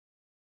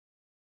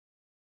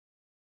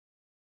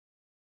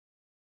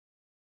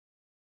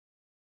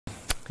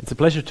It's a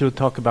pleasure to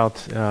talk about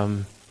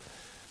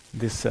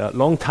this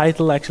long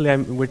title. Actually,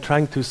 we're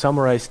trying to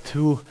summarize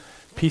two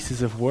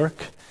pieces of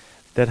work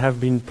that have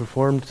been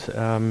performed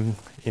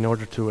in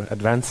order to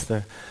advance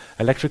the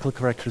electrical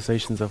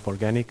characterizations of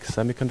organic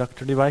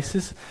semiconductor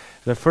devices.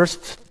 The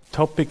first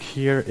topic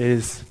here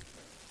is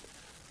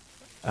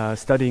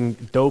studying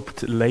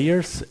doped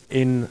layers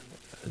in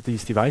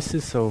these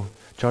devices, so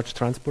charge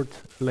transport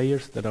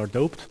layers that are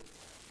doped.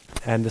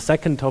 And the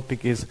second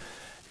topic is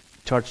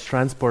charge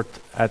transport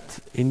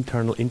at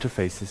internal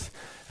interfaces.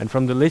 And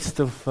from the list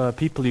of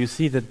people you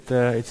see that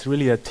it's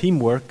really a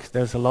teamwork.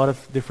 There's a lot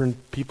of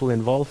different people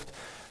involved,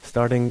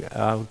 starting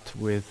out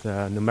with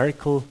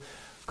numerical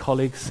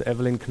colleagues,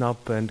 Evelyn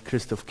Knapp and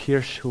Christoph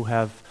Kirsch, who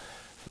have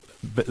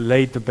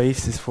laid the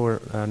basis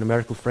for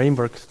numerical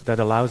frameworks that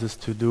allows us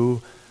to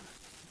do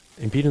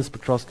impedance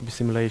spectroscopy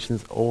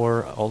simulations,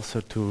 or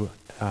also to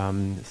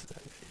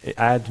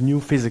add new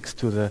physics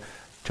to the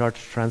charge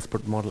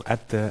transport model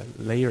at the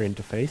layer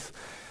interface.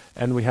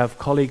 And we have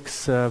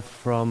colleagues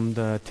from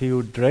the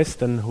TU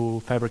Dresden who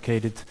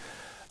fabricated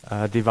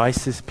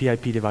devices,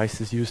 PIP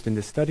devices used in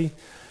the study.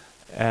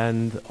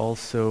 And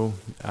also,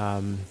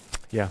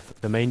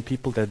 the main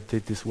people that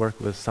did this work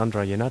was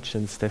Sandra Jenatsch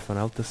and Stefan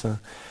Altessin.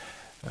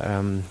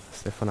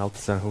 Stefan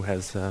Altessin, who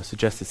has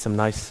suggested some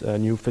nice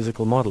new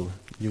physical model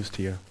used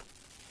here.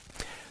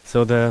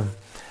 So the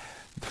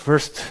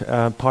first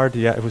part,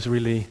 it was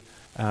really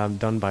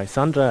done by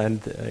Sandra,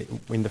 and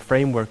in the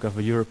framework of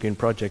a European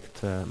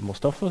project,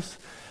 Setfos.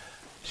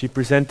 She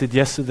presented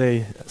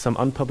yesterday some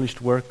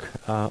unpublished work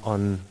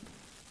on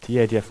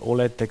TADF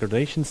OLED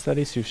degradation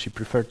studies. So she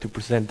preferred to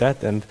present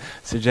that and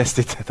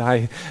suggested that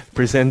I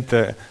present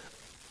the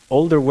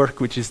older work,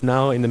 which is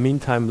now, in the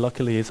meantime,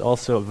 luckily is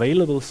also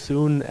available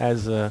soon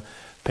as a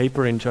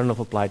paper in Journal of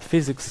Applied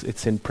Physics.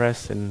 It's in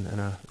press in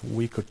a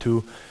week or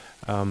two.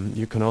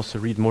 You can also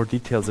read more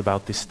details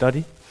about this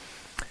study.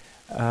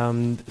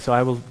 So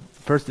I will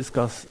first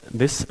discuss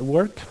this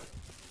work,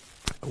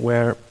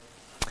 where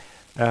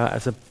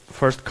as a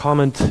first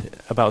comment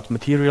about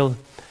material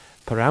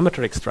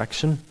parameter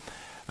extraction,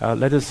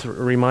 let us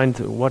remind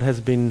what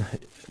has been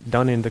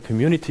done in the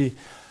community.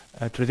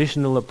 A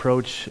traditional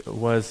approach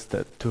was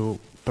to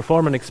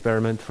perform an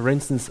experiment, for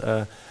instance,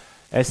 a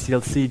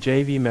SCLC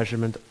JV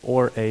measurement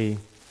or a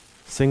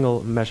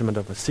single measurement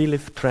of a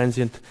C-lift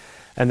transient,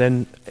 and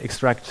then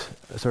extract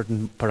a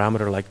certain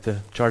parameter like the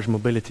charge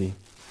mobility.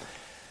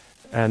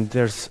 And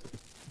there's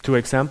two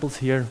examples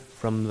here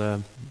from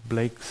the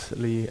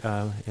Blakesley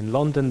in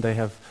London. They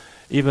have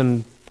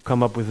even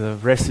come up with a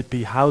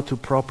recipe how to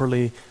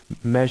properly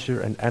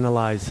measure and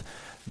analyze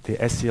the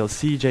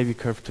SCLC JV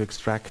curve to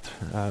extract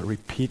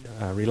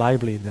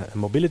reliably the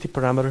mobility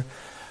parameter.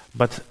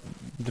 But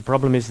the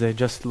problem is they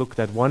just looked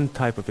at one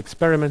type of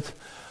experiment.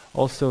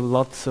 Also,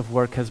 lots of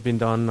work has been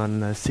done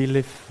on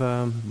C-lift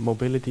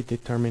mobility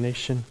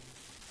determination,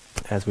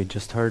 as we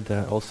just heard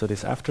also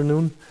this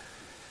afternoon.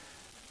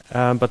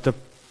 But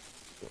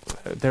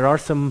there are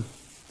some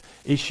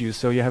issues.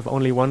 So you have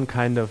only one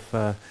kind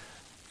of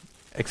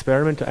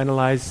experiment to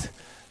analyze,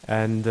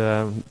 and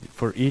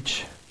for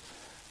each,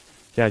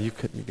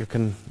 you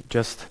can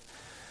just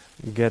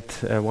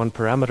get one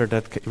parameter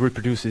that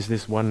reproduces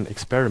this one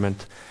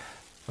experiment.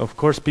 Of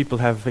course, people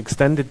have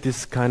extended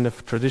this kind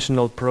of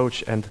traditional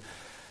approach and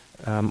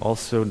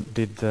also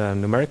did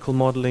numerical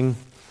modeling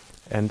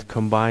and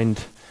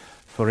combined,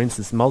 for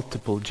instance,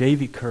 multiple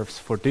JV curves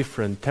for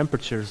different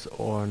temperatures,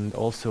 and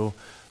also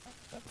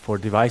for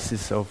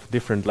devices of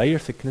different layer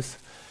thickness.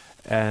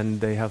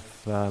 And they have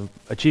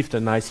achieved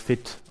a nice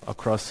fit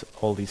across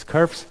all these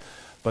curves.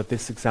 But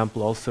this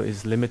example also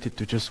is limited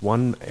to just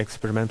one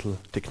experimental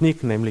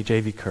technique, namely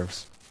JV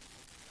curves.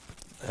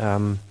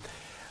 And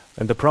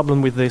the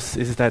problem with this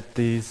is that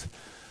these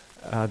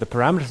the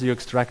parameters you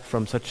extract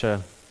from such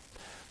a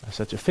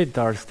fit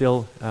are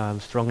still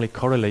strongly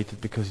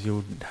correlated, because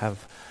you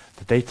have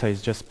the data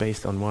is just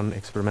based on one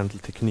experimental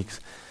techniques.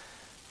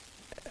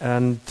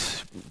 And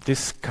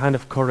this kind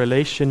of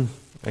correlation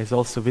is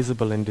also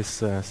visible in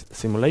this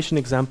simulation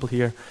example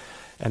here,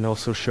 and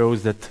also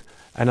shows that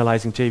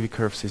analyzing JV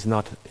curves is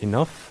not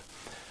enough.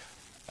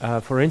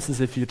 For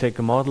instance, if you take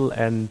a model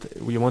and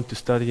we want to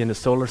study in a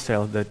solar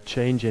cell the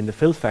change in the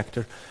fill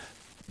factor,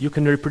 you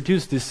can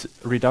reproduce this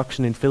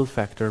reduction in fill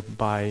factor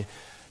by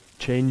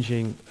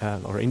changing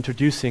or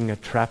introducing a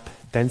trap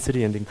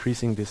density and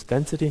increasing this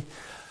density.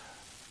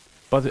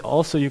 But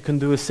also you can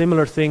do a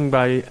similar thing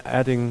by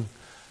adding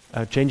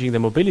changing the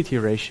mobility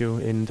ratio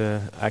in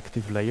the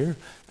active layer,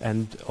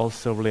 and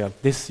also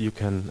like this you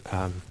can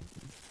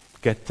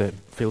get the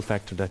fill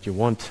factor that you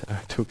want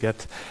to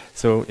get.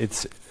 So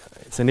it's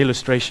an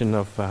illustration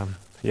of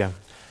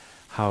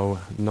how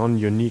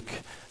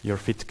non-unique your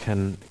fit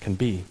can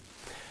be.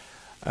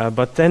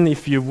 But then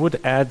if you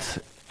would add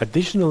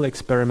additional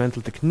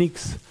experimental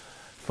techniques,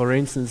 for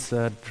instance,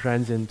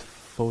 transient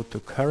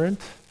photocurrent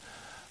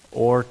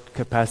or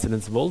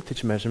capacitance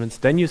voltage measurements,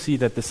 then you see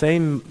that the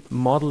same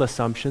model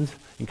assumptions,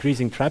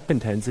 increasing trap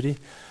intensity,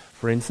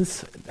 for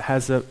instance,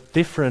 has a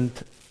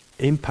different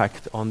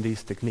impact on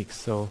these techniques.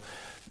 So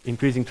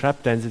increasing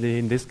trap density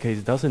in this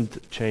case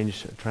doesn't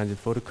change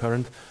transient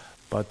photocurrent,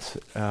 but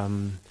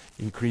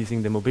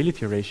increasing the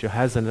mobility ratio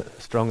has a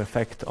strong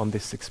effect on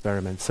this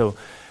experiment. So,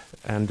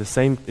 and the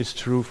same is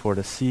true for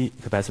the C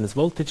capacitance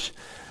voltage.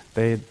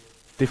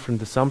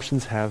 Different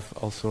assumptions have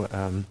also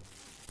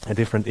a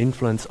different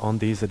influence on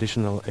these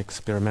additional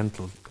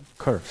experimental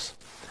curves.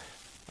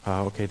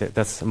 Okay,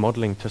 that's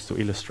modeling just to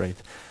illustrate.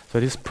 So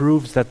this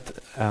proves that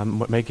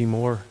making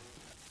more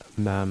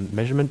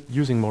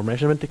using more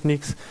measurement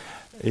techniques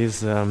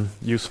is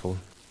useful.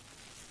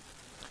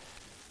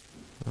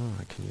 Oh,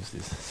 I can use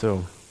this.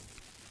 So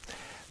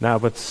now,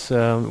 but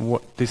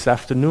this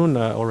afternoon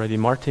already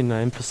Martin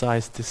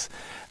emphasized this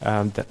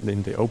that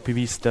in the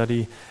OPV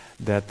study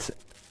that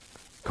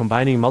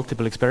combining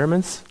multiple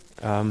experiments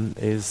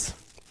is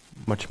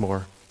much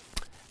more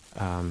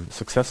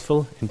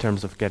successful in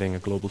terms of getting a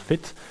global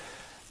fit.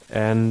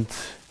 And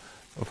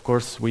of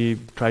course, we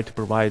try to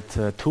provide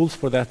tools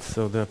for that.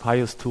 So the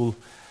PIOS tool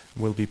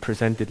will be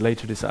presented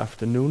later this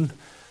afternoon.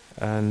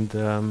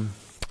 And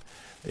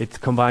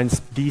it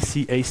combines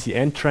DC, AC,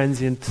 and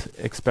transient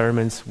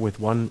experiments with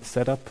one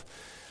setup.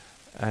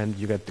 And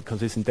you get the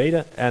consistent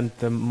data. And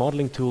the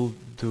modeling tool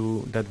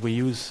that we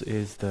use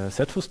is the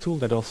Setfos tool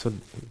that also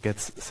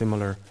gives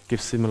similar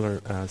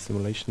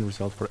simulation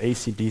results for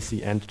AC,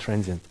 DC, and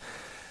transient.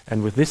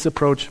 And with this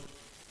approach,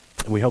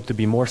 we hope to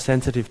be more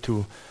sensitive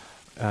to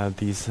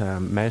these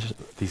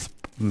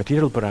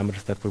material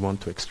parameters that we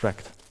want to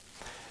extract,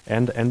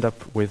 and end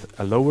up with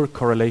a lower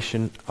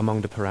correlation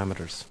among the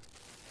parameters.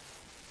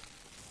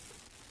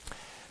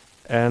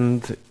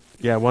 And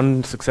yeah,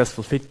 one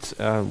successful fit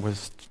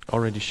was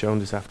already shown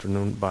this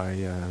afternoon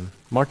by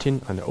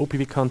Martin in the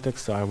OPV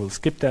context, so I will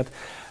skip that.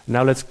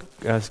 Now let's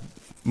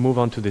move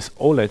on to this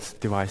OLED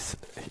device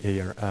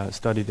here,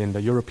 studied in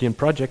the European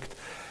project.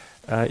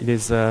 It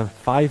is a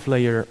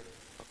 5-layer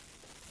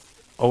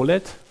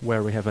OLED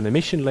where we have an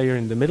emission layer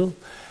in the middle,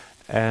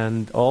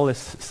 and all is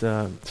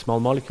small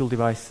molecule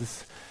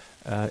devices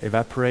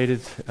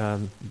evaporated,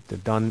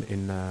 done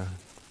in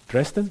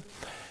Dresden.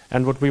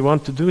 And what we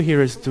want to do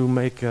here is to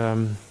make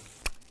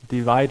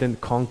divide and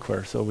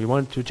conquer. So we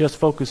want to just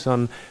focus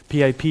on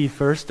PIP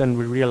first, and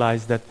we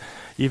realize that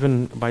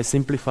even by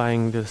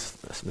simplifying this,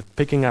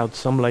 picking out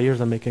some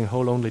layers and making a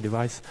hole-only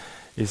device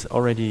is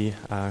already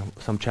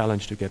some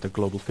challenge to get a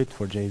global fit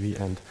for JV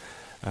and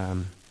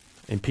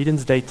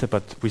impedance data,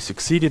 but we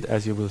succeeded,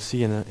 as you will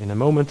see in a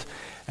moment.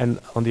 And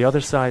on the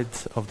other side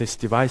of this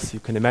device, you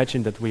can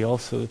imagine that we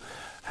also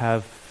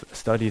have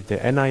studied the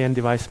NIN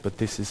device, but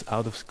this is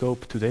out of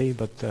scope today,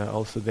 but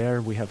also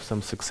there we have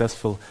some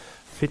successful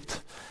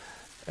fit.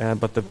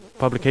 But the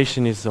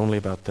publication is only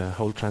about the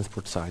whole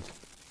transport side.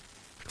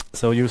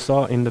 So you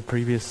saw in the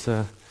previous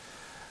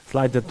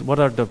slide that what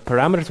are the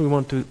parameters we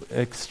want to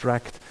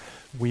extract.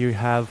 We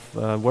have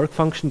a work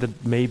function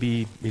that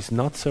maybe is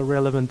not so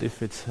relevant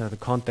if it's the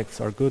contacts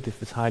are good,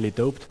 if it's highly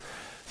doped.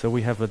 So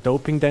we have a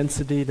doping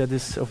density that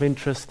is of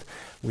interest.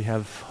 We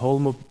have hole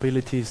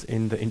mobilities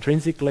in the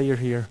intrinsic layer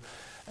here,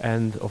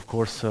 and of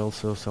course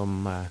also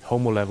some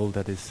HOMO level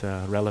that is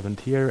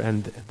relevant here,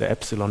 and the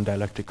epsilon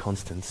dielectric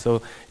constant.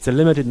 So it's a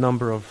limited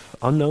number of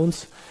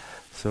unknowns,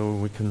 so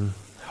we can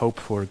hope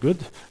for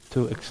good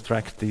to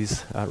extract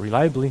these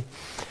reliably.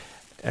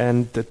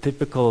 And the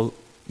typical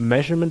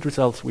measurement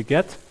results we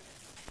get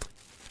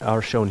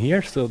are shown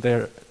here. So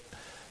there,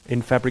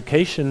 in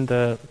fabrication,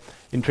 the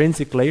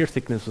intrinsic layer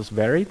thickness was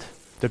varied.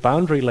 The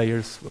boundary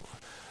layers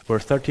were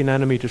 30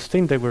 nanometers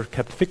thin. They were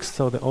kept fixed,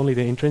 so only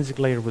the intrinsic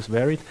layer was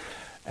varied.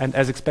 And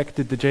as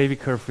expected, the JV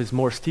curve is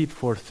more steep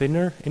for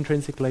thinner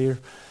intrinsic layer.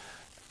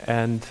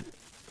 And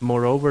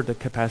moreover, the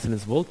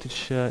capacitance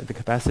voltage, the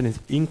capacitance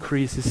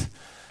increases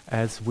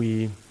as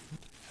we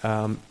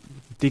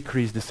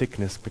decrease the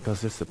thickness,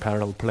 because it's a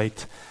parallel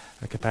plate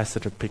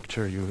capacitor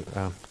picture. You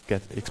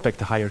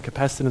expect a higher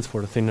capacitance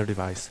for a thinner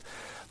device.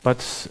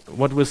 But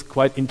what was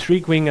quite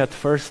intriguing at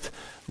first,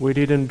 we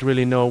didn't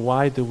really know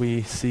why do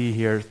we see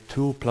here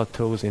two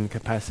plateaus in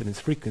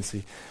capacitance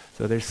frequency.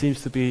 So there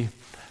seems to be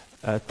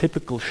a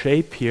typical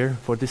shape here.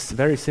 For this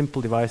very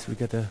simple device, we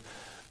get a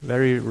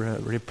very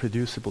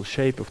reproducible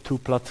shape of two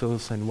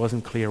plateaus, and it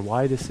wasn't clear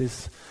why this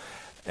is.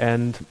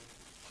 And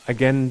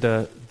again,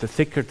 the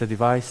thicker the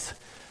device,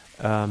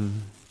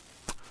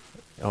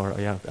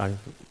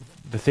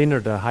 the thinner,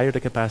 the higher the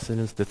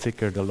capacitance, the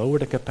thicker, the lower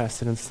the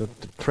capacitance. So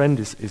the trend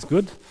is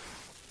good.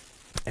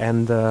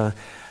 And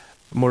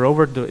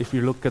moreover, if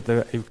you look at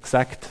the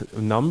exact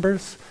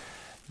numbers,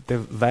 the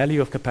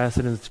value of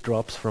capacitance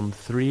drops from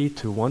 3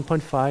 to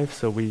 1.5.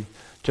 So we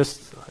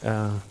just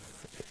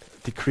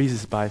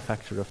decreases by a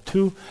factor of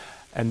 2.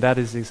 And that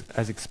is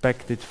as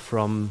expected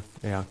from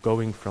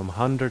going from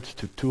 100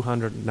 to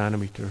 200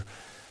 nanometer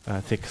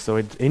thick. So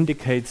it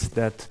indicates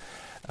that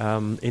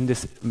in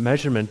this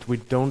measurement, we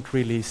don't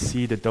really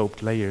see the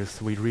doped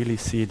layers. We really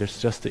see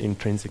there's just the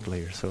intrinsic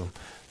layer. So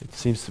it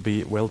seems to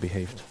be well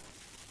behaved.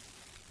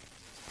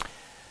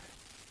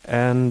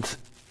 And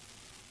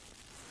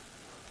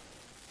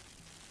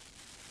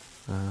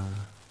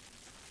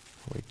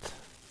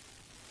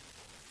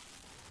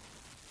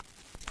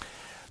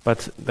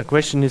But the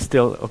question is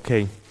still,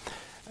 okay,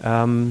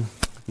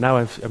 now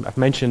I've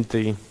mentioned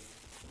the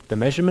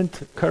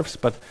measurement curves,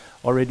 but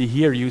already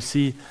here you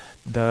see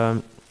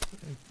the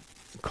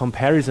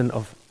comparison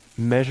of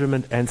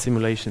measurement and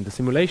simulation. The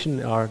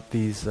simulation are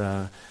these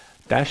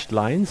dashed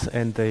lines,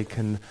 and they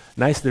can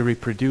nicely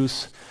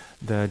reproduce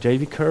the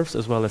JV curves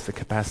as well as the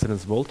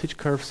capacitance voltage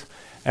curves,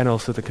 and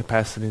also the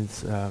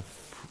capacitance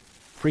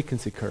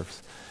frequency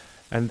curves.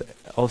 And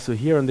also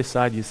here on this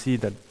side you see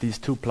that these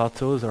two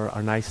plateaus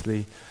are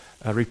nicely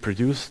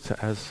reproduced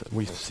as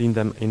we've seen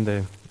them in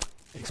the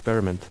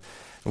experiment.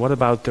 And what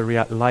about the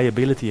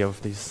reliability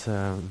of these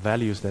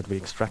values that we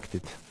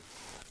extracted?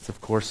 It's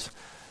of course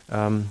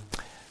an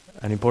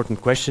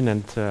important question,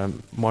 and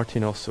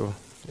Martin also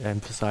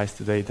emphasized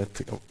today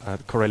that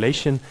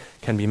correlation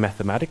can be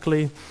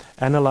mathematically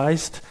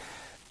analyzed.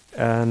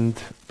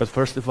 But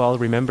first of all,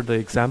 remember the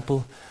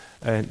example.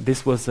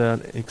 This was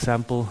an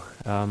example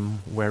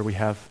where we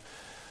have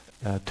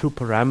two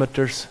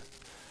parameters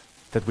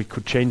that we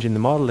could change in the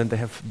model, and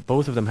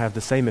both of them have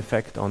the same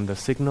effect on the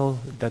signal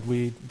that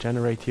we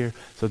generate here.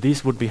 So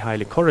these would be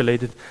highly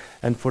correlated.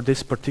 And for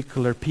this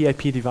particular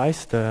PIP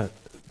device, the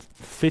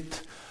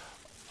fit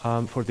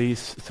for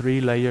these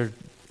 3-layer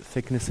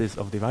thicknesses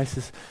of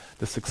devices,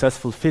 the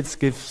successful fits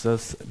gives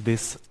us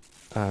this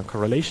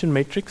correlation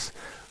matrix,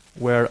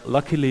 where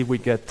luckily we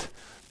get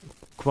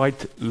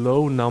quite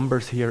low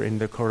numbers here in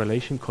the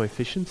correlation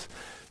coefficients.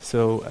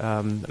 So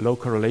low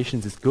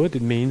correlations is good.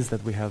 It means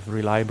that we have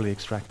reliably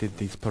extracted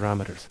these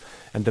parameters.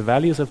 And the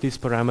values of these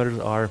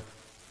parameters are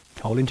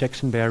hole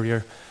injection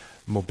barrier,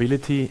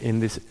 mobility in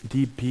this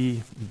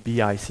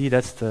DPBIC,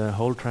 that's the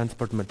hole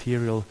transport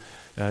material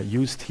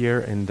used here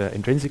in the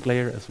intrinsic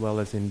layer as well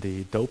as in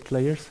the doped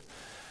layers.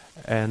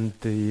 And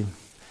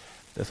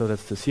so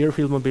that's the zero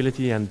field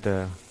mobility and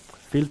the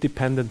field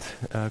dependent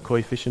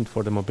coefficient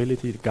for the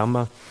mobility, the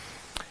gamma,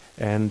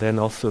 and then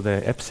also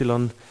the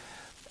epsilon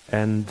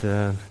and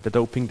the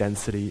doping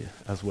density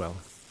as well.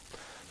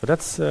 So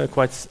that's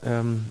quite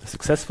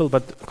successful,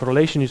 but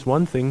correlation is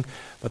one thing,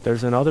 but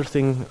there's another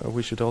thing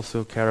we should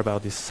also care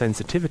about is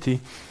sensitivity.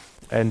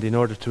 And in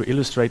order to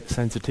illustrate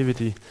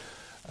sensitivity,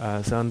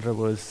 Sandra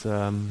was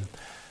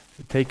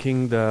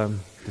taking the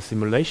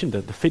simulation,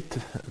 the fit,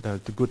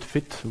 the good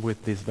fit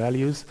with these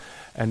values,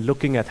 and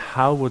looking at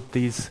how would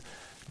these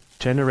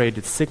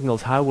generated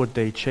signals, how would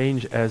they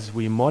change as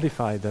we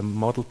modify the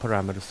model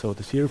parameters. So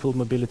the zero field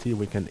mobility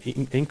we can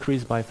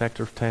increase by a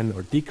factor of 10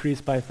 or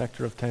decrease by a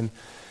factor of 10.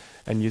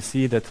 And you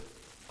see that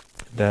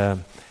the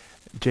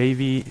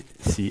JV,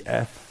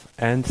 CF,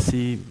 and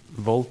C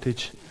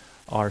voltage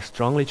are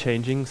strongly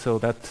changing. So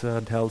that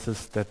tells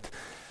us that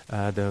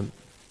the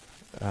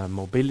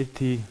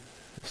mobility,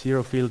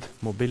 zero field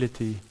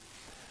mobility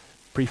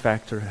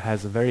prefactor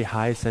has a very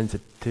high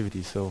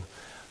sensitivity. So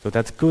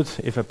that's good.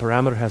 If a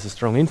parameter has a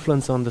strong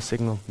influence on the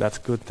signal, that's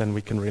good, then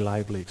we can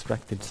reliably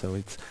extract it. So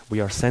we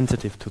are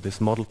sensitive to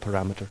this model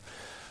parameter.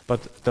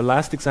 But the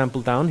last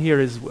example down here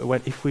is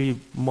if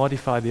we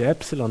modify the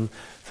epsilon,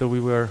 so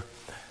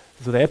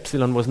the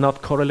epsilon was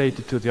not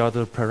correlated to the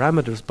other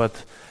parameters,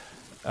 but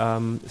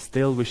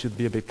still we should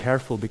be a bit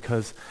careful,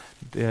 because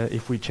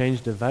if we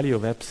change the value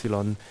of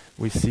epsilon,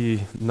 we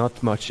see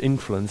not much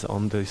influence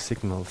on the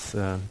signals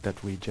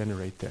that we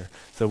generate there.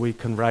 So we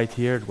can write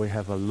here we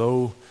have a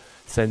low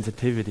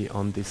sensitivity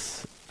on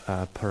this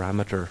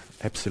parameter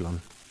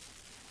epsilon.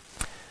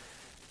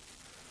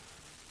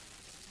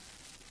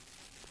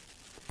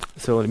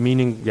 So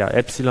meaning, yeah,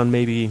 epsilon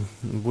maybe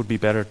would be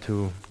better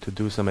to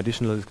do some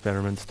additional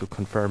experiments to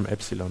confirm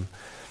epsilon.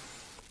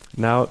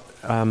 Now,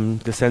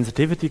 the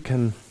sensitivity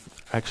can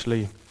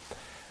actually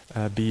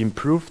be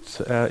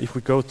improved if we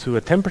go to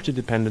a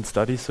temperature-dependent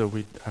study. So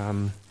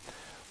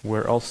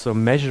we're also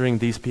measuring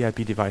these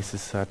PIP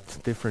devices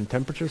at different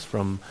temperatures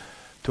from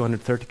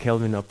 230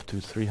 Kelvin up to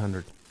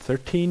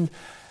 313.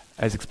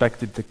 As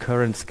expected, the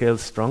current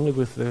scales strongly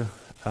with the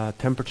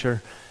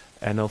temperature,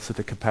 and also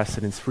the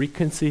capacitance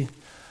frequency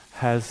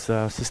has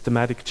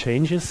systematic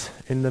changes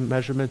in the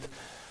measurement.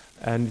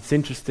 And it's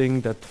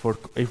interesting that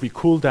if we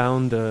cool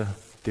down the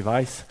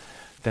device,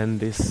 then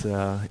this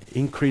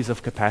increase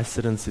of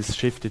capacitance is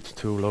shifted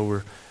to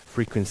lower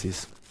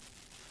frequencies.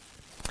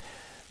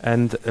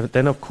 And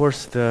then of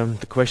course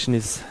the question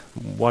is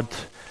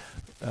what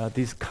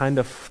these kind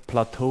of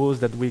plateaus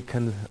that we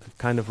can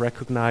kind of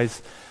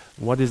recognize,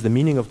 what is the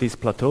meaning of these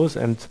plateaus?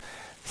 And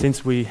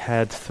since we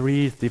had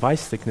 3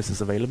 device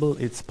thicknesses available,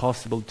 it's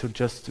possible to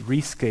just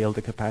rescale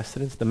the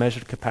capacitance, the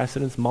measured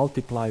capacitance,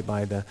 multiply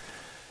by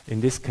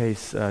in this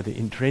case, the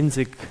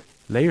intrinsic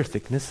layer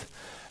thickness,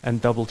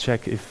 and double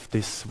check if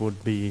this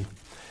would be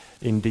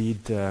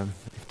indeed,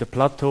 if the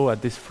plateau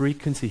at this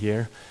frequency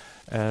here,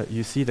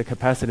 you see the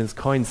capacitance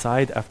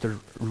coincide after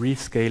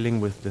rescaling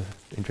with the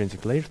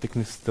intrinsic layer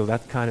thickness. So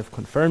that kind of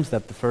confirms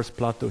that the first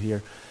plateau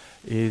here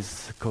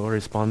is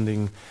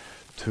corresponding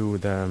to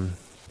the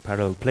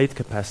parallel plate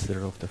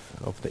capacitor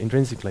of the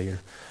intrinsic layer.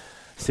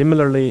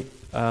 Similarly,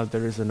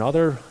 there is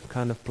another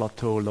kind of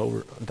plateau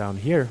lower down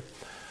here,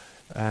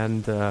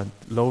 and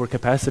lower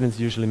capacitance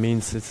usually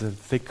means it's a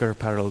thicker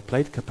parallel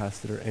plate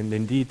capacitor, and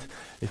indeed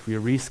if we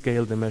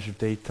rescale the measured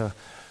data,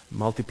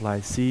 multiply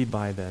C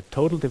by the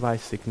total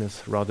device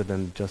thickness rather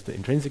than just the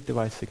intrinsic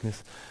device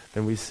thickness,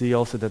 then we see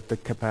also that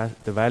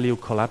the value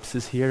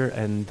collapses here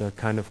and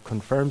kind of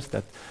confirms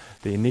that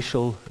the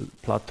initial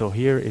plateau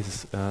here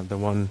is the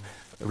one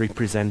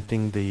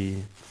representing the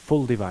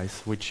full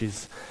device, which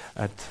is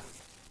at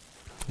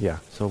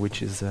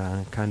which is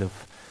kind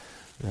of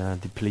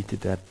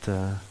depleted at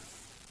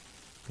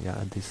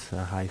this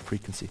high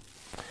frequency.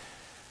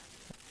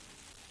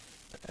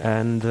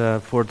 And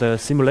for the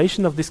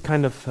simulation of this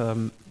kind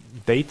of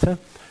data,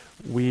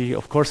 we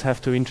of course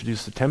have to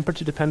introduce a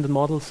temperature dependent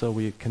model, so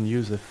we can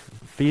use a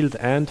field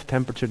and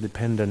temperature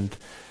dependent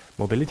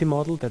mobility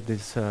model that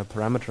is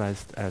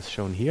parameterized as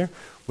shown here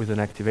with an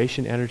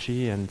activation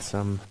energy and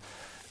some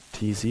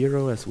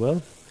T0 as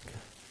well.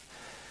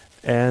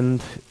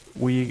 And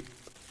we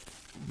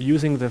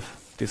using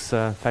this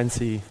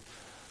fancy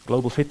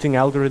global fitting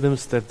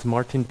algorithms that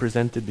Martin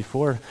presented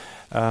before,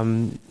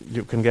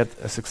 you can get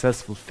a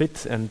successful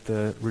fit, and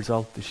the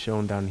result is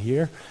shown down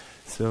here.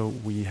 So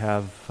we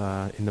have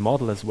in the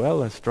model as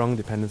well a strong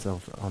dependence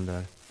on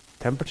the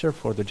temperature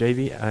for the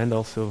JV and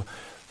also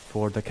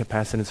for the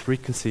capacitance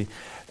frequency.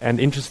 And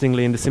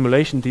interestingly, in the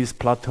simulation, these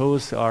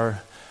plateaus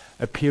are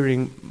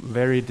appearing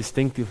very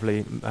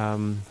distinctively,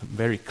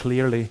 very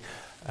clearly,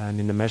 and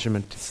in the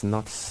measurement it's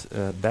not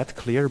that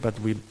clear, but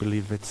we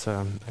believe it's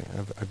a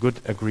good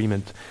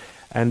agreement.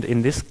 And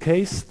in this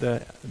case,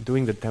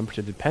 doing the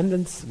temperature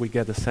dependence, we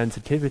get a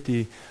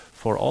sensitivity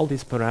for all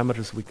these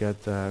parameters. We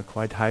get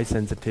quite high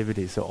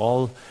sensitivity, so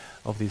all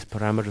of these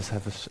parameters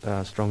have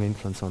a strong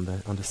influence on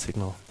the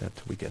signal that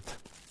we get.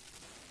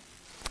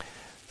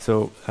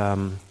 So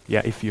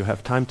if you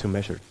have time to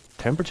measure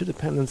temperature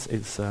dependence,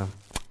 it's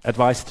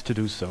advised to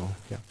do so.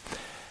 Yeah.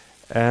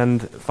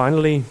 And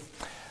finally,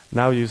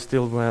 now you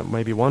still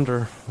maybe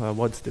wonder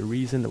what's the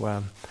reason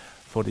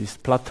for these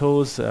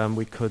plateaus.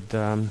 We could,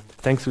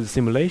 thanks to the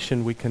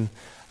simulation, we can,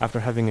 after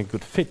having a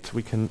good fit,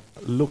 we can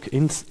look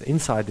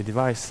inside the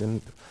device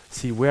and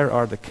see where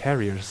are the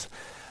carriers.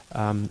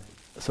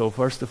 So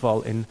first of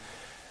all,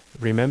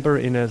 remember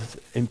in an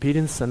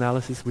impedance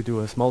analysis, we do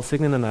a small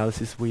signal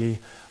analysis. We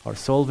are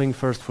solving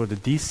first for the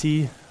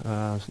DC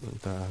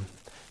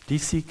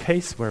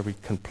case, where we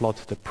can plot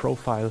the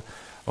profile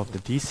of the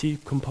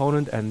DC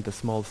component, and the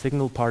small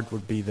signal part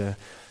would be the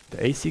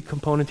AC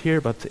component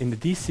here. But in the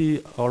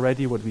DC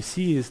already what we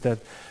see is that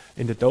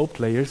in the doped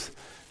layers,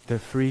 the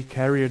free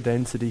carrier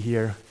density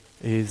here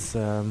is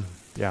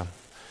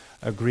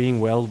agreeing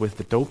well with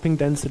the doping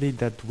density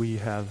that we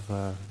have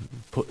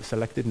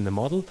selected in the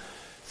model.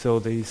 So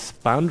these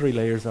boundary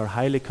layers are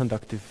highly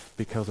conductive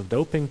because of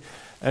doping,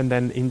 and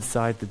then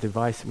inside the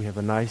device we have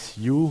a nice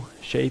U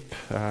shape,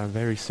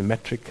 very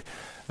symmetric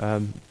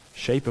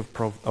shape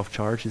of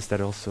charges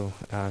that also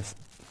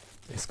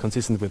is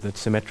consistent with the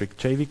symmetric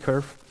JV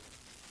curve.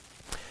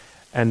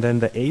 And then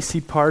the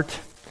AC part,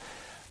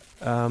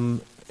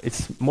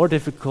 it's more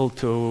difficult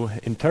to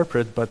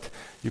interpret, but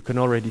you can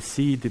already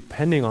see,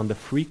 depending on the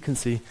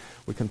frequency,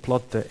 we can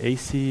plot the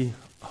AC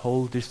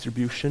whole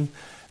distribution,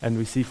 and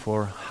we see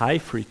for high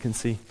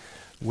frequency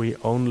we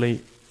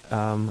only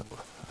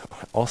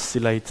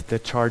oscillate the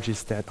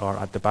charges that are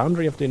at the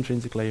boundary of the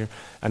intrinsic layer,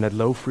 and at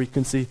low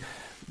frequency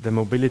the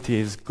mobility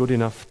is good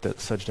enough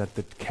such that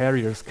the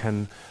carriers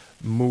can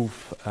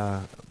move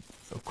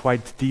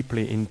quite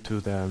deeply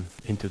into the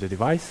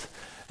device,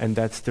 and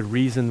that's the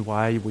reason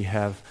why we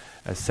have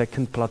a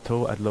second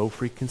plateau at low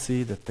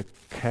frequency, that the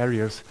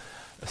carriers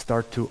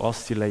start to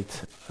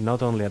oscillate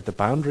not only at the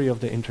boundary of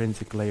the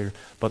intrinsic layer,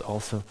 but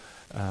also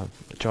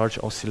charge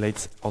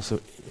oscillates also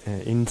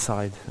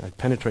inside,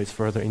 penetrates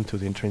further into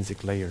the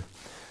intrinsic layer.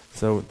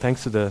 So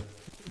thanks to the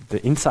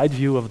inside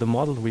view of the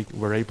model, we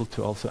were able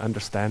to also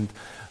understand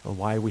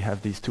why we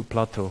have these two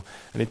plateaux.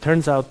 And it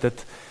turns out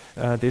that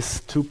this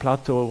two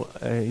plateau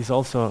is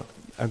also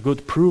a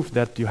good proof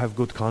that you have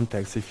good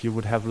contacts. If you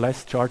would have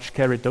less charge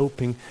carrier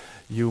doping,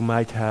 you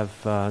might have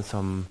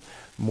some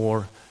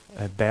more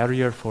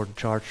barrier for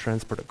charge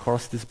transport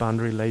across this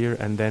boundary layer,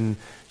 and then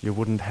you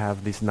wouldn't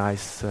have this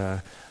nice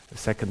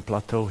second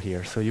plateau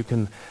here. So you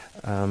can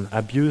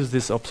abuse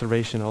this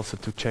observation also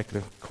to check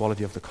the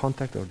quality of the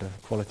contact or the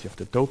quality of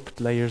the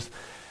doped layers,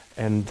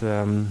 and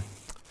the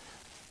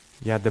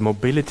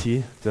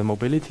mobility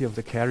of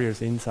the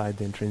carriers inside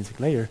the intrinsic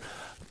layer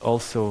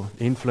also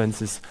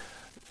influences,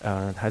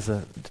 has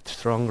a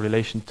strong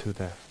relation to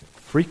the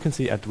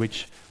frequency at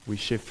which we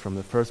shift from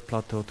the first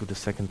plateau to the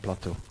second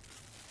plateau.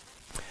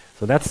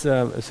 So that's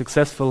a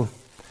successful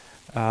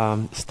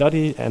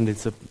study, and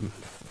it's a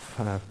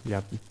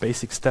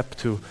basic step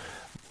to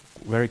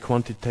very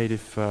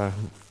quantitative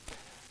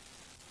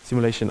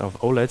simulation of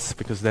OLEDs,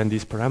 because then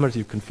these parameters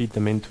you can feed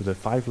them into the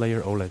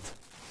 5-layer OLED.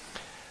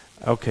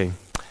 Okay,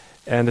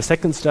 and the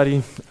second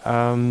study,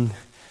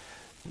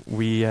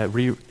 we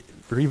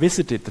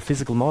revisited the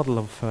physical model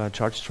of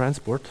charge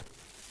transport.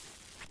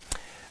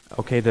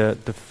 Okay, the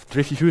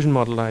Drift-Diffusion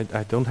model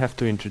I don't have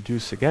to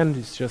introduce again.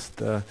 It's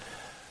just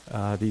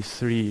these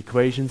three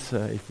equations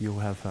if you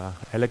have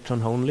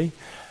electron only.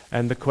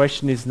 And the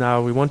question is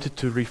now, we wanted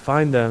to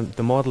refine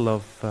the model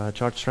of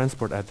charge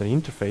transport at the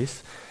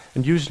interface.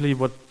 And usually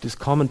what is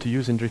common to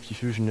use in drift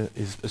diffusion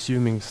is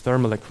assuming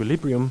thermal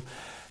equilibrium.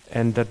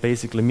 And that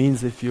basically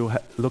means if you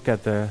look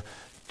at the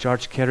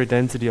charge carrier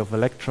density of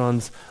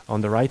electrons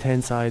on the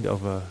right-hand side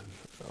of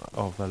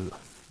an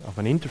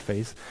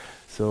interface,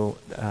 so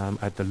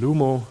at the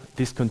LUMO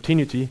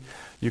discontinuity,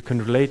 you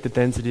can relate the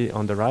density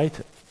on the right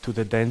to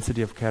the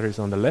density of carriers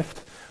on the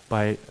left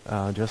by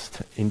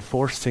just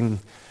enforcing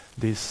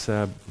this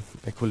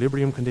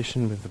equilibrium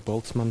condition with the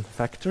Boltzmann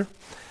factor.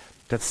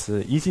 That's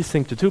the easiest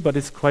thing to do, but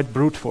it's quite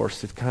brute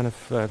force. It kind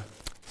of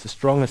it's a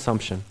strong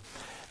assumption.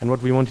 And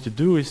what we wanted to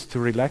do is to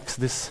relax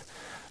this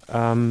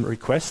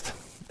request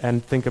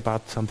and think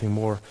about something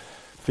more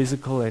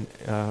physical and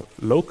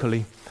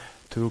locally,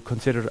 to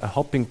consider a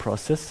hopping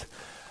process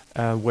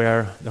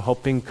where the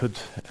hopping could,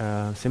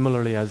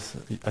 similarly as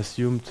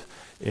assumed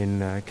in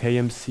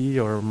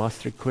KMC or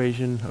master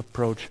equation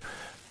approach,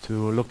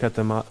 to look at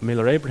the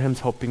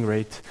Miller-Abrahams hopping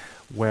rate,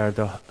 where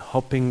the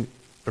hopping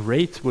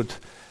rate would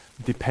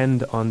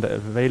depend on the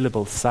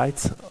available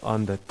sites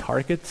on the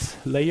target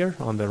layer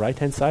on the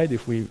right-hand side.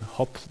 If we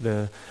hop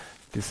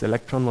this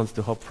electron wants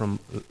to hop from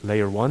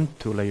layer 1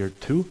 to layer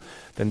 2,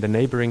 then the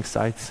neighboring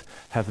sites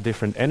have a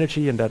different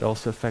energy, and that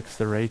also affects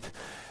the rate.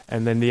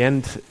 And in the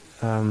end,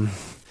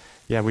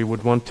 we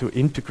would want to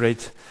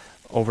integrate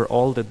over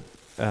all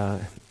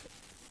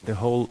the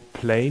whole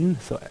plane,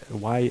 so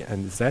y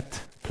and z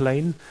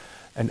plane,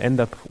 and end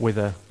up with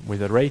a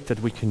rate that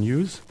we can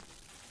use.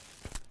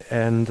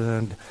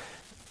 And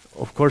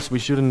of course, we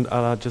shouldn't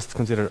just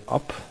consider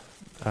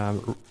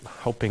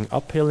hopping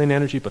uphill in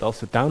energy, but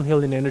also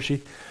downhill in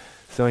energy.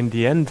 So in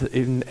the end,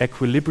 in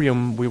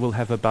equilibrium, we will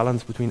have a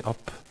balance between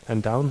up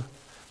and down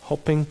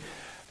hopping.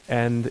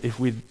 And if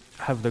we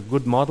have the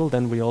good model,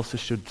 then we also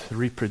should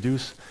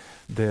reproduce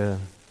the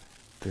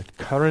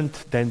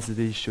current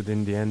density should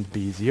in the end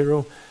be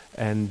 0.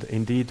 And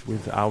indeed,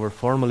 with our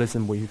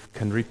formalism, we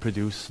can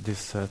reproduce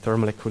this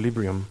thermal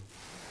equilibrium.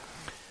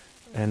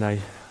 And I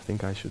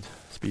think I should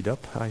speed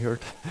up, I heard.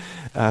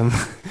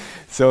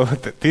 So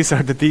these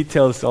are the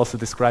details also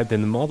described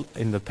in the model,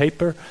 in the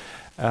paper.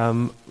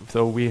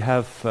 So we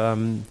have,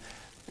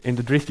 in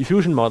the drift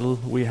diffusion model,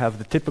 we have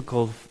the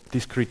typical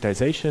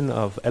discretization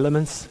of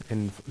elements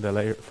in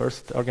the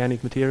first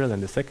organic material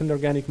and the second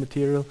organic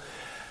material.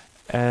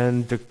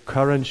 And the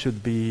current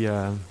should be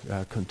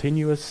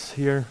continuous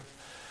here.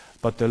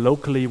 But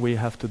locally, we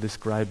have to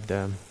describe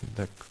the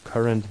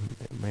current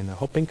in a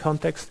hopping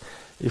context.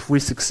 If we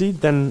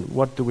succeed, then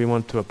what do we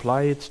want to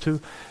apply it to?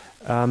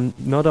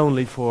 Not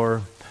only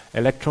for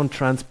electron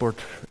transport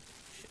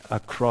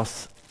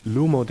across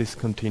LUMO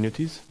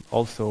discontinuities,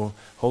 also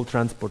Hall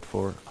transport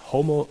for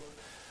HOMO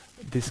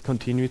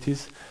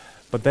discontinuities.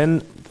 But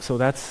then, so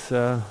that's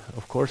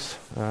of course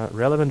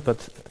relevant,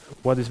 but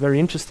what is very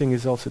interesting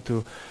is also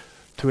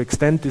to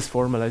extend this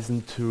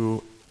formalism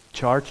to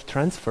charge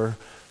transfer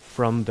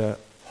from the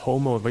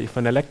HOMO. If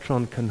an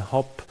electron can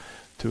hop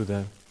to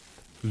the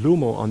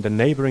LUMO on the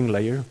neighboring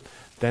layer,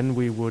 then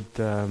we would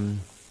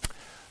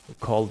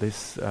call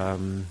this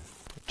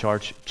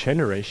charge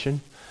generation.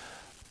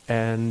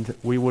 And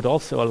we would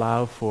also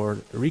allow for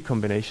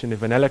recombination.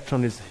 If an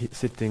electron is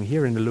sitting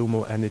here in the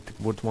LUMO and it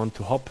would want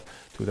to hop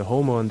to the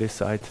HOMO on this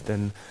side,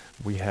 then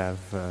we have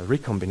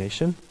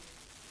recombination.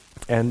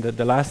 And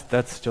the last,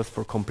 that's just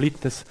for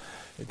completeness.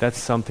 That's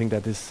something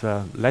that is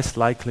less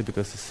likely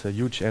because it's a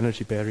huge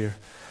energy barrier.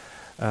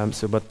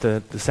 But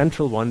the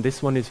central one,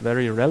 this one is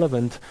very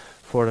relevant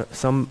for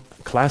some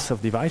class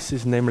of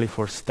devices, namely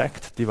for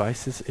stacked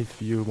devices.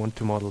 If you want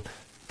to model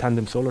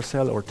tandem solar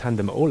cell or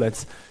tandem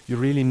OLEDs, you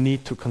really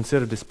need to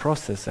consider this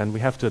process. And we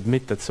have to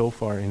admit that so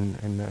far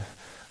in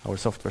our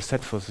software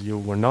Setfos, you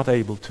were not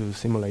able to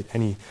simulate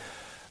any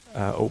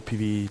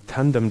OPV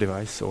tandem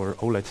device or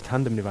OLED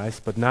tandem device.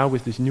 But now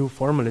with this new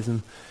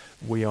formalism,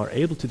 we are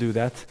able to do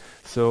that.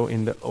 So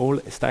in the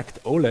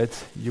stacked OLED,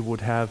 you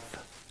would have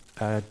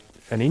an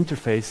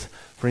interface,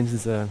 for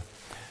instance, a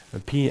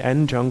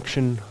PN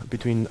junction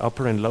between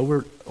upper and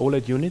lower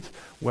OLED unit,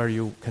 where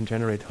you can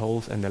generate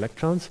holes and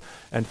electrons.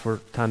 And for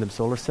tandem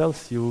solar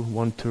cells, you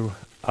want to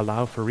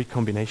allow for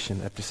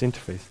recombination at this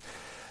interface.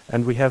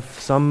 And we have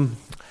some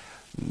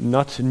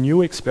not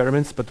new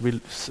experiments, but we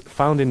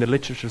found in the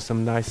literature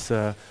some nice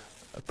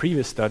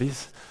previous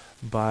studies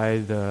by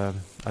the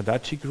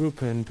Adachi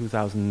group in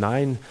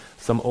 2009,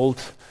 some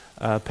old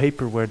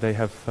paper where they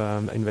have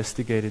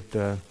investigated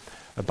a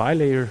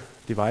bilayer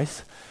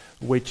device,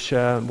 which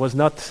was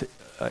not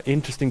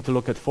interesting to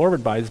look at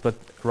forward bias, but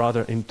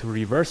rather into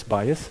reverse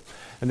bias.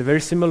 And a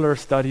very similar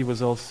study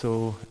was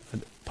also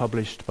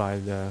published by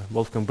the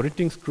Wolfgang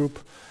Britting's group,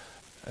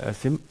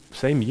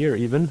 same year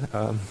even.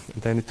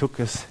 Then it took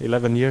us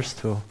 11 years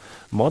to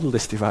model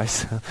this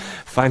device.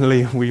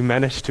 Finally, we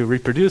managed to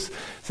reproduce.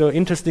 So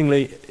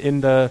interestingly,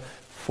 in the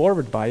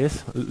forward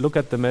bias, look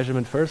at the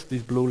measurement first,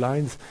 these blue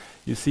lines.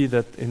 You see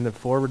that in the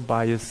forward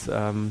bias,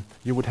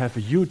 you would have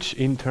a huge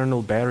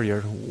internal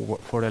barrier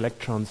for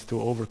electrons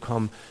to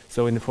overcome.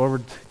 So in the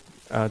forward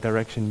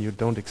direction, you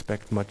don't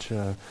expect much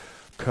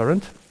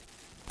current.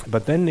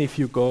 But then if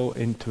you go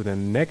into the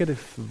negative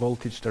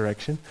voltage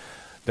direction,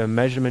 the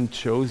measurement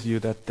shows you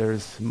that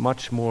there's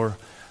much more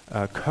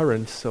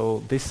current.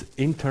 So this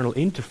internal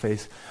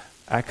interface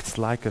acts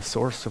like a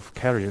source of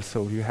carrier.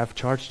 So you have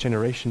charge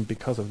generation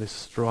because of this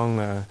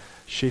strong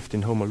shift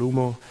in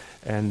HOMO-LUMO,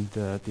 and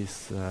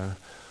this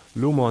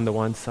LUMO on the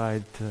one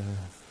side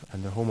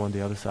and the HOMO on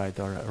the other side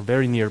are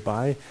very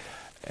nearby.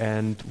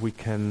 And we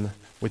can,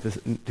 with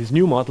this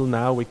new model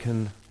now, we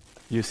can,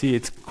 you see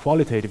it's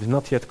qualitative, it's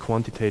not yet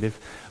quantitative,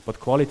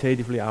 but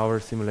qualitatively our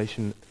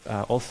simulation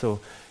also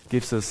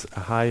gives us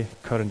a high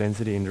current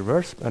density in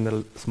reverse and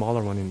a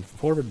smaller one in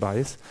forward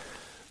bias.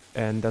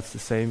 And that's the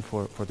same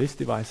for this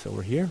device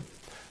over here.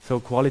 So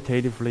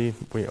qualitatively,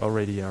 we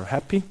already are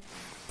happy.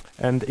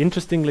 And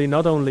interestingly,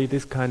 not only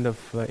this kind of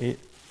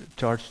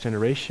charge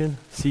generation,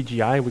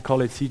 CGI, we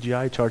call it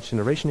CGI, charge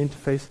generation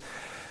interface.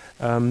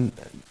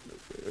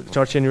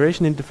 Charge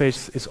generation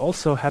interface is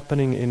also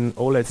happening in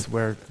OLEDs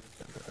where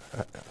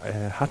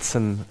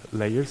Hudson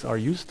layers are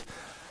used.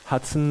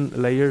 Hudson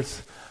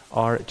layers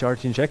are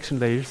charge injection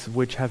layers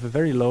which have a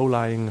very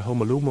low-lying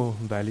HOMO-LUMO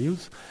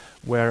values,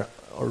 where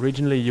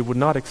originally you would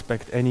not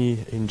expect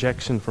any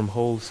injection from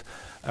holes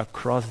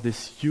across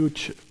this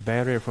huge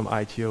barrier from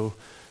ITO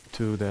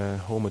to the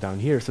HOMO down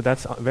here. So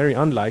that's very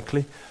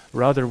unlikely.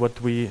 Rather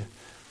what we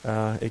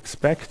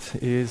expect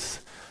is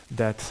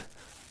that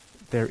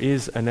there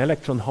is an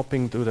electron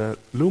hopping to the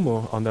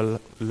LUMO on the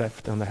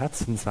left, on the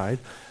Hudson side,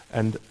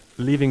 and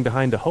leaving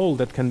behind a hole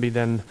that can be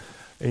then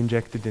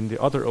injected in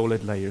the other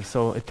OLED layer.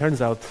 So it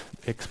turns out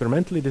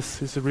experimentally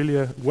this is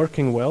really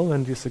working well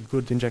and is a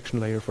good injection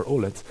layer for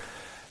OLEDs.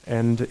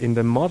 And in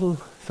the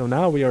model, so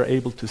now we are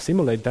able to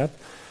simulate that,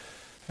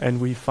 and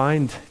we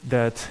find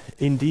that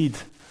indeed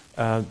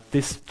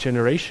this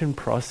generation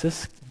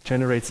process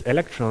generates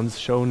electrons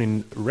shown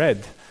in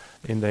red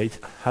in the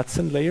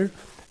Hudson layer,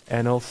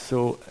 and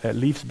also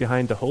leaves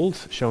behind the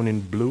holes shown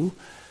in blue.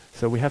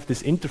 So we have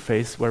this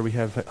interface where we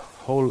have a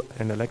hole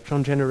and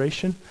electron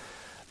generation,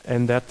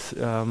 and that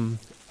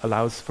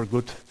allows for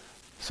good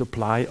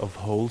supply of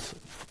holes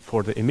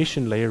for the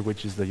emission layer,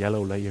 which is the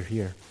yellow layer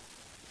here.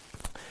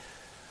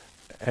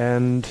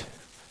 And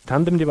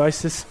tandem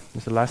devices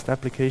is the last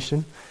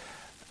application.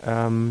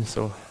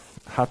 So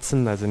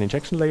Hudson as an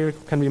injection layer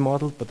can be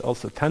modeled, but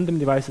also tandem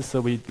devices.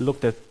 So we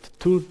looked at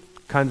two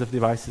kinds of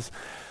devices: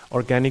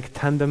 organic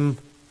tandem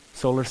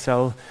solar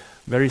cell,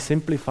 very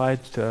simplified,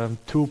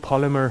 two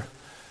polymer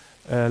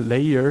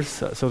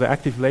layers. So the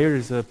active layer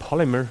is a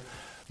polymer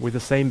with the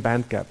same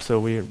band gap. So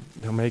we're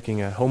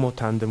making a HOMO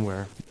tandem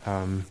where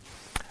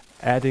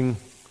adding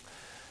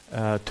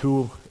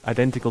two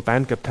identical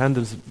band gap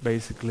tandems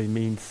basically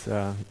means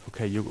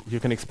okay, you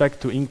can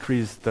expect to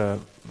increase the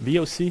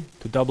VOC,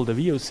 to double the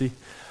VOC,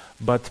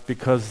 but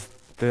because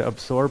the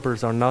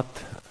absorbers are not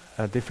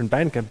a different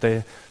band gap,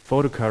 the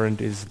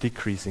photocurrent is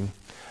decreasing.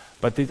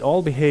 But it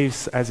all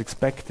behaves as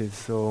expected.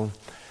 So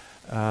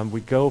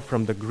we go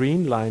from the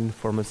green line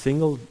from a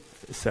single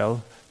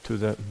cell to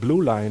the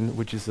blue line,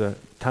 which is a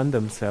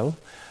tandem cell.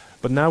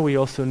 But now we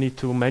also need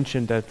to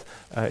mention that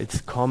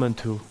it's common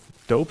to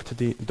dope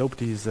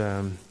these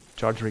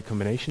charge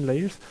recombination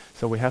layers.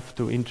 So we have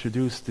to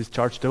introduce this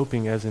charge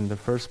doping, as in the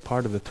first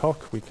part of the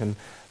talk. We can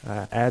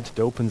add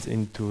dopants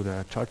into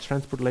the charge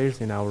transport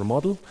layers in our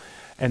model,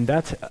 and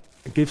that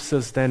gives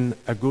us then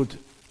a good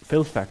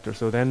fill factor.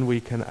 So then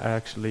we can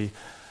actually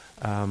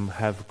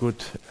have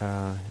good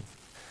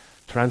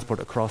transport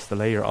across the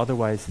layer.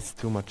 Otherwise it's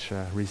too much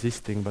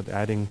resisting, but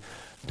adding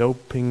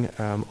doping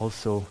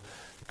also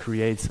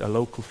creates a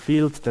local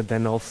field that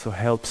then also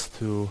helps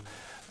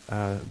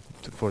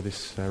for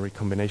this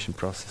recombination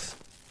process.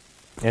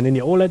 And in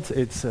the OLED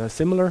it's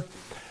similar.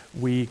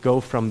 We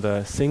go from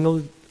the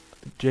single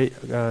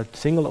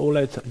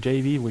OLED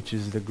JV, which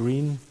is the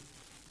green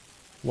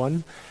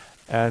one,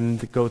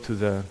 and go to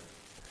the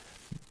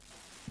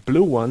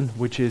blue one,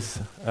 which is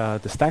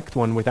the stacked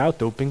one without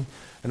doping.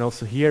 And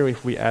also here,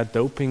 if we add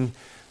doping,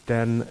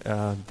 then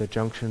the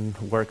junction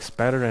works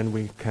better and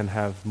we can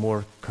have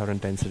more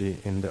current density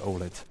in the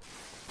OLED.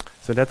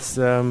 So that's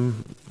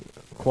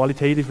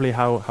qualitatively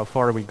how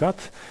far we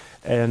got.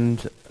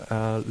 And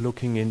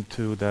looking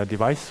into the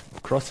device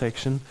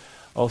cross-section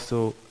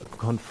also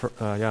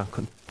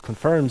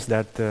confirms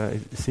that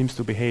it seems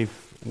to behave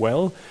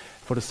well.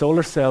 For the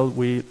solar cell,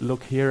 we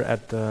look here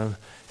at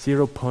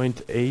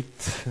 0.8.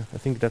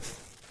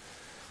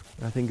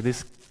 I think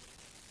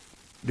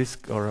this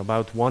or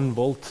about 1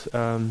 volt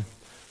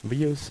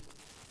views,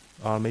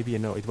 or maybe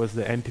no, it was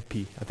the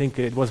MPP. I think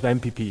it was the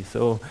MPP.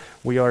 So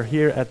we are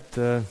here at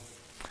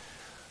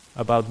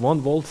about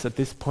 1 volt at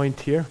this point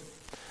here.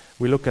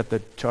 We look at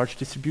the charge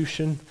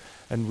distribution,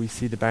 and we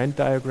see the band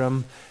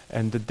diagram,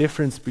 and the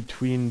difference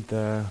between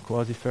the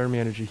quasi-Fermi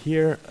energy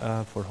here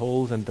for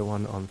holes and the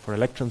one for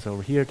electrons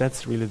over here,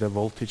 that's really the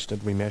voltage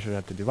that we measure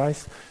at the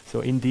device.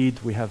 So indeed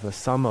we have a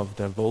sum of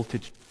the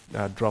voltage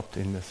dropped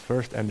in the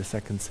first and the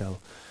second cell.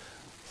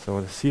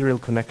 So the serial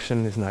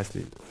connection is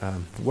nicely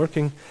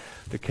working.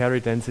 The carrier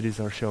densities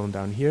are shown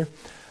down here.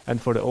 And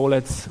for the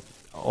OLEDs,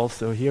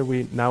 also here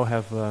we now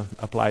have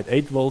applied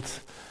 8 volts,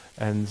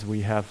 and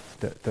we have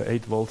the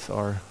 8 volts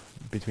are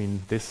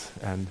between this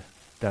and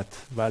that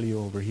value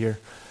over here.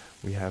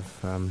 We have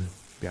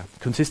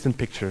consistent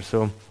picture.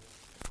 So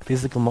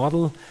physical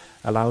model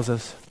allows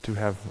us to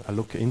have a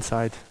look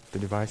inside the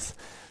device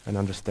and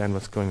understand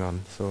what's going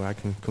on. So I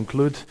can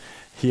conclude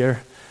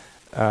here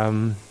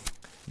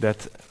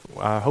that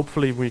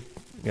hopefully we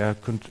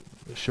could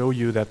show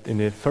you that in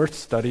the first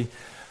study,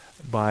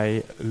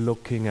 by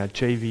looking at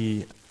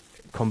JV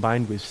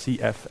combined with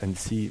CF and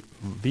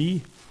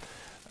CV,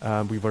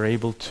 we were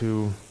able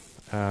to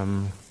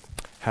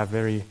have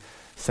very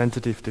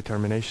sensitive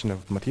determination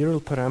of material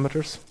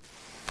parameters,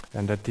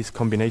 and that this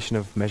combination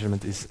of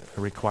measurement is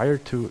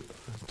required to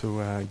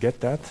get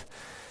that.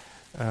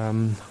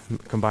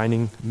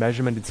 Combining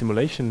measurement and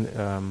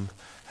simulation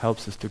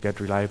helps us to get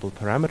reliable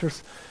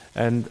parameters.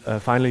 And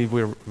finally,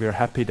 we're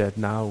happy that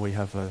now we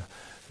have a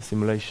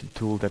simulation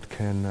tool that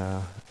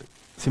can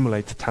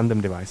simulate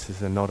tandem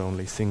devices and not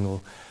only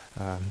single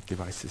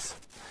devices.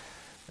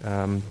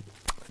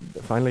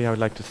 Finally, I would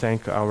like to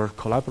thank our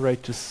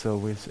collaborators, so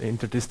with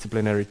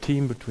interdisciplinary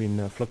team between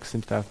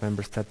Fluxim staff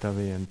members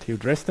Tetavi and TU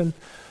Dresden,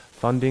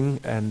 funding,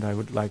 and I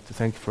would like to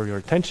thank you for your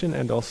attention,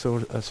 and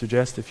also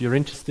suggest, if you're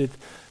interested,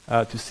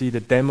 to see the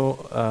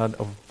demo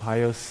of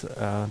BIOS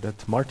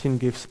that Martin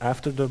gives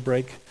after the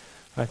break,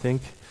 I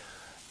think.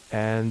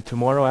 And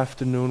tomorrow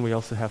afternoon we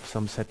also have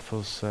some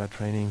Setfos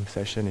training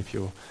session if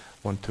you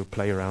want to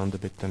play around a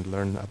bit and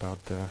learn about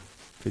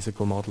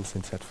physical models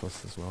in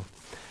Setfos as well.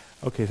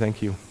 Okay,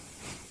 thank you.